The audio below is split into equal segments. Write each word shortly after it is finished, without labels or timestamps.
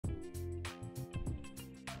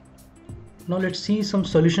Now let's see some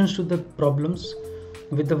solutions to the problems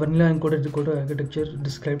with the vanilla encoder-decoder architecture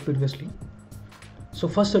described previously. So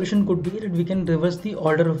first solution could be that we can reverse the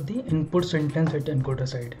order of the input sentence at the encoder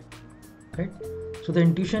side, right? So the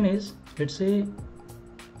intuition is, let's say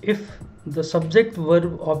if the subject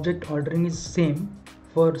verb object ordering is same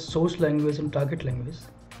for source language and target language,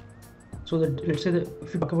 so that let's say that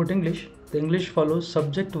if you talk about English, the English follows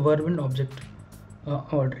subject verb and object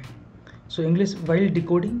ordering. So English, while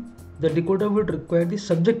decoding, the decoder would require the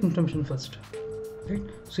subject information first, right?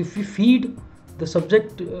 So if we feed the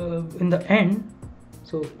subject in the end,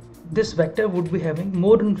 so this vector would be having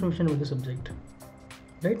more information with the subject,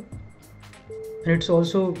 right? And it's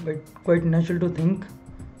also quite natural to think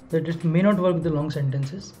that it may not work with the long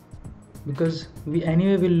sentences, because we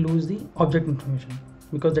anyway will lose the object information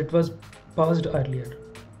because that was passed earlier,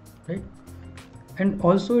 right? And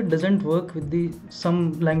also it doesn't work with the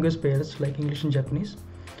some language pairs like English and Japanese,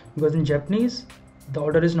 because in Japanese the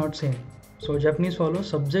order is not same. So Japanese follows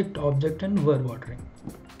subject, object and verb ordering.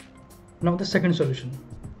 Now the second solution.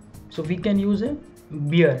 So we can use a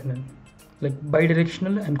BRNN, like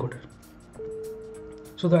bidirectional encoder.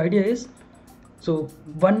 So the idea is, so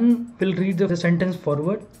one will read the sentence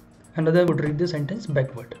forward, another would read the sentence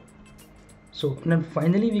backward. So then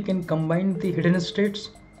finally we can combine the hidden states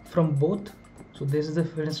from both. So this is the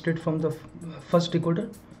hidden state from the first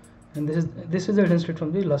decoder, and this is the hidden state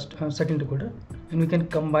from the second decoder, and we can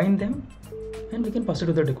combine them and we can pass it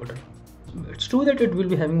to the decoder. It's true that it will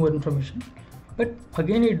be having more information, but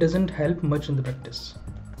again it doesn't help much in the practice,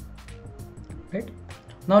 right?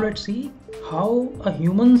 Now let's see how a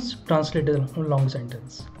humans translate a long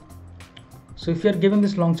sentence. So if you are given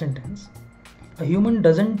this long sentence, a human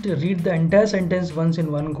doesn't read the entire sentence once in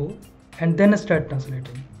one go and then start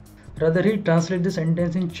translating. Rather, he translates the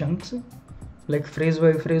sentence in chunks, like phrase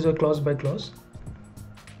by phrase or clause by clause,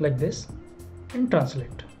 like this, and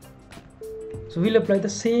translate. So we'll apply the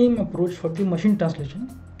same approach for the machine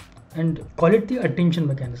translation and call it the attention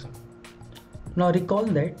mechanism. Now recall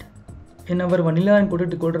that in our vanilla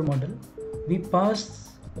encoder-decoder model, we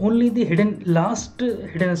pass only the last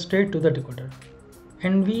hidden state to the decoder,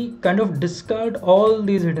 and we kind of discard all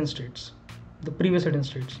these hidden states, the previous hidden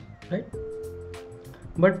states, right?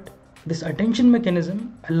 But this attention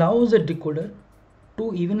mechanism allows the decoder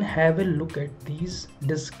to even have a look at these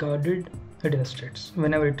discarded hidden states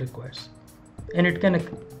whenever it requires, and it can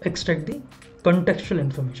extract the contextual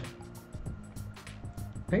information,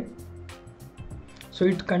 right? So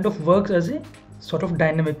it kind of works as a sort of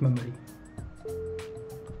dynamic memory.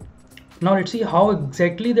 Now let's see how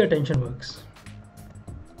exactly the attention works.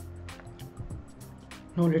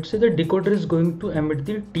 Now let's say the decoder is going to emit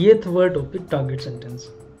the 10th word of the target sentence.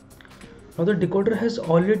 Now the decoder has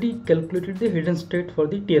already calculated the hidden state for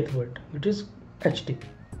the 10th word, which is HT,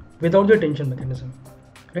 without the attention mechanism,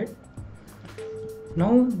 right?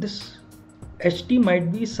 Now this HT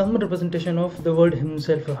might be some representation of the word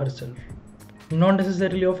himself or herself, not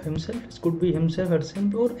necessarily of himself. It could be himself,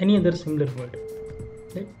 herself, or any other similar word,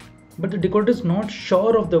 right? But the decoder is not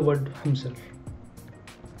sure of the word himself.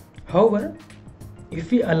 However, if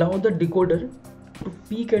we allow the decoder to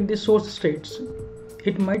peek at the source states,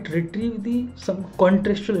 it might retrieve some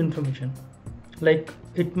contextual information, like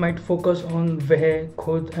it might focus on veh,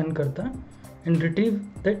 khud and karta and retrieve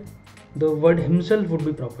that the word himself would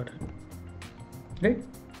be proper, right?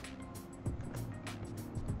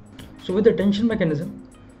 So with the attention mechanism,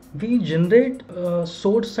 we generate a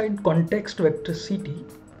source side context vector CT,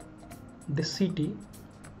 this CT,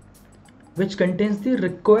 which contains the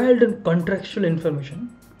required contextual information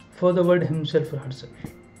for the word himself or herself,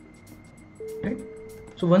 right?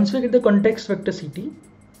 So once we get the context vector CT,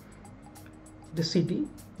 this CT,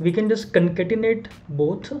 we can just concatenate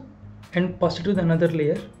both and pass it to another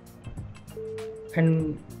layer,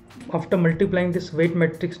 and after multiplying this weight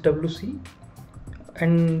matrix WC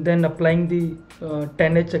and then applying the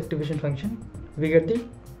 10H activation function, we get the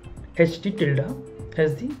HT tilde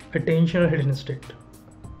as the attentional hidden state,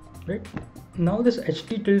 right? Now this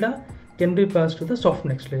HT tilde can be passed to the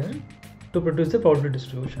softmax layer to produce the probability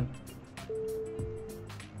distribution,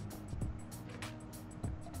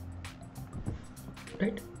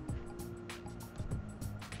 right?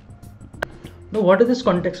 Now what is this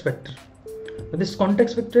context vector? This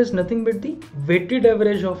context vector is nothing but the weighted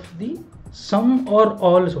average of the sum or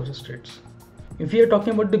all source states. If we are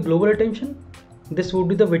talking about the global attention, this would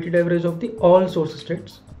be the weighted average of the all source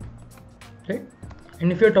states, right?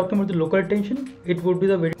 And if you are talking about the local attention, it would be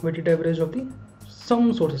the weighted average of the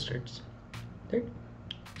sum source states, right?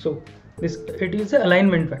 So it is the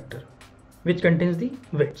alignment vector which contains the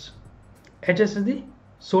weights. HS is the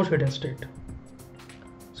source hidden state.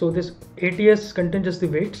 So this ATS contains just the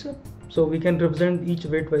weights, so we can represent each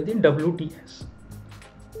weight by the WTS.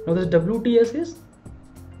 Now this WTS is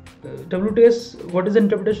WTS. What is the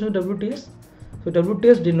interpretation of WTS? So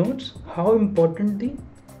WTS denotes how important the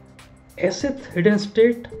sth hidden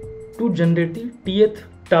state to generate the tth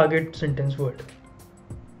target sentence word.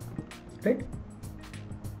 Right?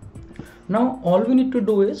 Now all we need to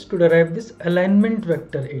do is to derive this alignment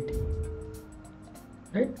vector AT.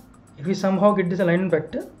 Right? If we somehow get this alignment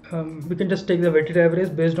vector, we can just take the weighted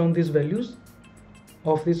average based on these values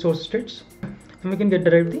of the source states, and we can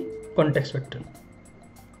derive the context vector.